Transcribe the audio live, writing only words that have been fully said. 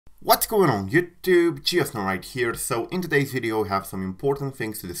What's going on YouTube? Geosno right here. So in today's video we have some important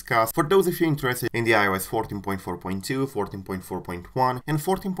things to discuss for those of you interested in the iOS 14.4.2, 14.4.1 and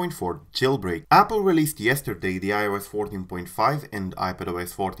 14.4 jailbreak. Apple released yesterday the iOS 14.5 and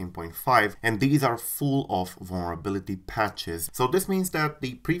iPadOS 14.5 and these are full of vulnerability patches. So this means that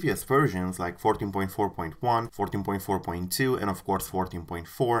the previous versions like 14.4.1, 14.4.2 and of course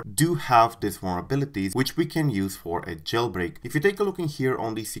 14.4 do have these vulnerabilities which we can use for a jailbreak. If you take a look in here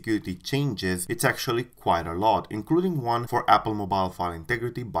on the security changes, it's actually quite a lot, including one for Apple Mobile File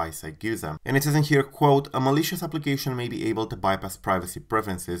Integrity by Segusa. And it says in here, quote, a malicious application may be able to bypass privacy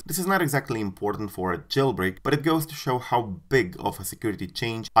preferences. This is not exactly important for a jailbreak, but it goes to show how big of a security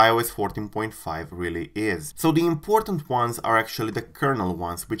change iOS 14.5 really is. So the important ones are actually the kernel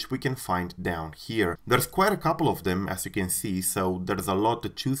ones, which we can find down here. There's quite a couple of them, as you can see, so there's a lot to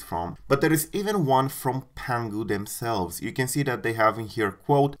choose from. But there is even one from Pangu themselves. You can see that they have in here,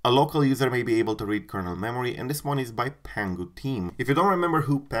 quote, a local user may be able to read kernel memory, and this one is by Pangu Team. If you don't remember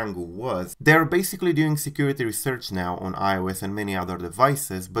who Pangu was, they're basically doing security research now on iOS and many other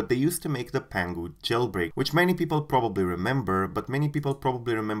devices, but they used to make the Pangu Jailbreak, which many people probably remember, but many people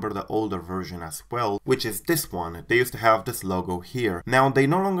probably remember the older version as well, which is this one. They used to have this logo here. Now, they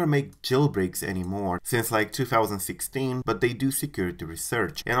no longer make jailbreaks anymore, since like 2016, but they do security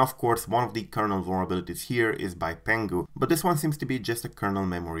research. And of course, one of the kernel vulnerabilities here is by Pangu, but this one seems to be just a kernel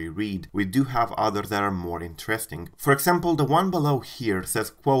memory read. We do have others that are more interesting. For example, the one below here says,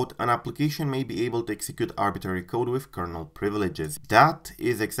 quote, an application may be able to execute arbitrary code with kernel privileges. That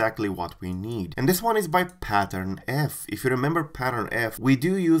is exactly what we need. And this one is by Pattern F. If you remember Pattern F, we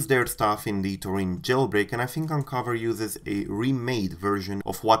do use their stuff in the Taurine Jailbreak, and I think Uncover uses a remade version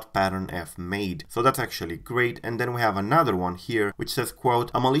of what Pattern F made. So that's actually great. And then we have another one here, which says,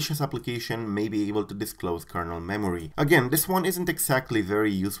 quote, a malicious application may be able to disclose kernel memory. Again, this one isn't exactly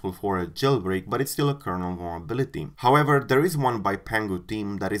very useful for a jailbreak, but it's still a kernel vulnerability. However, there is one by Pangu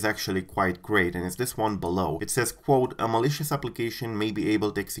Team that is actually quite great, and it's this one below. It says, quote, a malicious application may be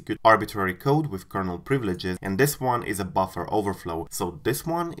able to execute arbitrary code with kernel privileges, and this one is a buffer overflow. So this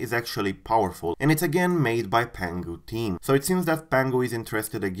one is actually powerful, and it's again made by Pangu Team. So it seems that Pangu is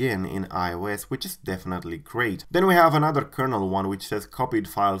interested again in iOS, which is definitely great. Then we have another kernel one which says copied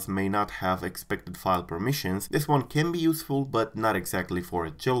files may not have expected file permissions. This one can be useful, but not exactly for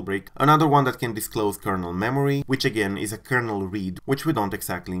a jailbreak. Another one that can disclose kernel memory, which again is a kernel read, which we don't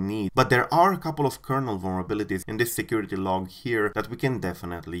exactly need. But there are a couple of kernel vulnerabilities in this security log here that we can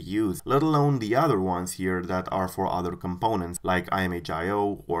definitely use, let alone the other ones here that are for other components like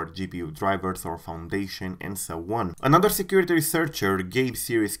IMHIO or GPU drivers or foundation and so on. Another security researcher, Gabe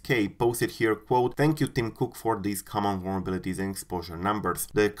Series K, posted here, quote, thank you Tim Cook for these common vulnerabilities and exposure numbers.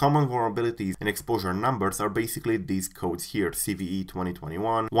 The common vulnerabilities and exposure numbers are basically these codes here, CVE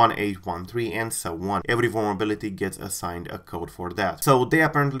 2021, 1813 and so on. Every vulnerability gets assigned a code for that. So they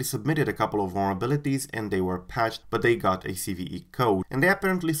apparently submitted a couple of vulnerabilities and they were patched, but they got a CVE code. And they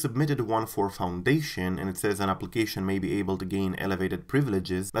apparently submitted one for foundation, and it says an application may be able to gain elevated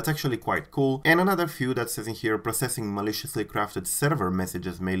privileges. That's actually quite cool. And another few that says in here, processing maliciously crafted server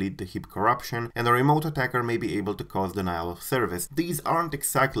messages may lead to heap corruption, and a remote attacker may be able to cause denial of service. These aren't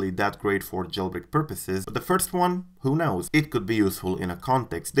exactly that great for jailbreak purposes, but the first one, who knows? It could be useful in a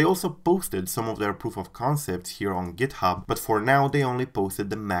context. They also posted some of their proof of concepts here on GitHub, but for now they only posted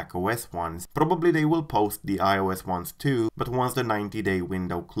the macOS ones. Probably they will post the iOS ones too, but once the 90-day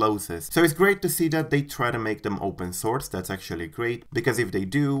window closes. So it's great to see that they try to make them open source. That's actually great, because if they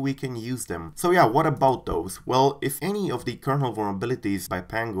do, we can use them. So yeah, what about those? Well, if any of the kernel vulnerabilities by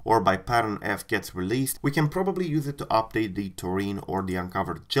Pangu or by Pattern F gets released, we can probably use it to update the Taurine or the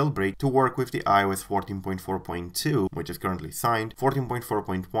Uncovered Jailbreak to work with the iOS 14.4.2, which is currently signed,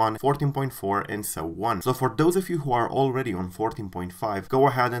 14.4.1, 14.4 and so on. So for those of you who are already on 14.5, go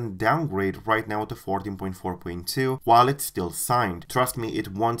ahead and downgrade right now to 14.4.2 while it's still signed. Trust me,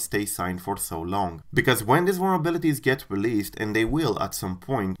 it won't stay signed for so long. Because when these vulnerabilities get released, and they will at some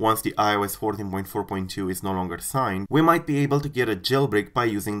point, once the iOS 14.4.2 is no longer signed, we might be able to get a jailbreak by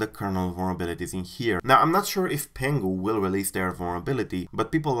using the kernel vulnerabilities in here. Now, I'm not sure if Pangu will release their vulnerability,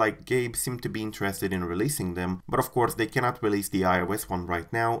 but people like Gabe seem to be interested in releasing them, but of course they cannot release the iOS one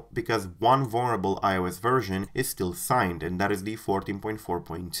right now because one vulnerable iOS version is still signed, and that is the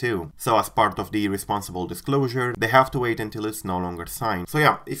 14.4.2. So as part of the responsible disclosure, they have to wait until it's no longer signed. So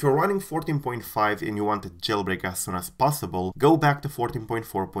yeah, if you're running 14.5 and you want to jailbreak as soon as possible, go back to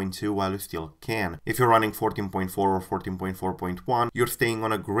 14.4.2 while you still can. If you're running 14.4 or 14.4.1, you're staying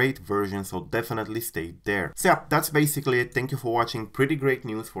on a great version, so definitely stay there. So yeah, that's basically it. Thank you for watching. Pretty great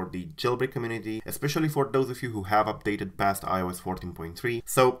news for the jailbreak community, especially for those of you who have updated past iOS 14. 14.3,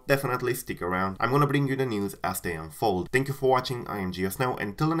 so definitely stick around. I'm gonna bring you the news as they unfold. Thank you for watching, I am GeoSnow,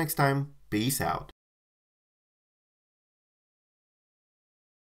 and till the next time, peace out.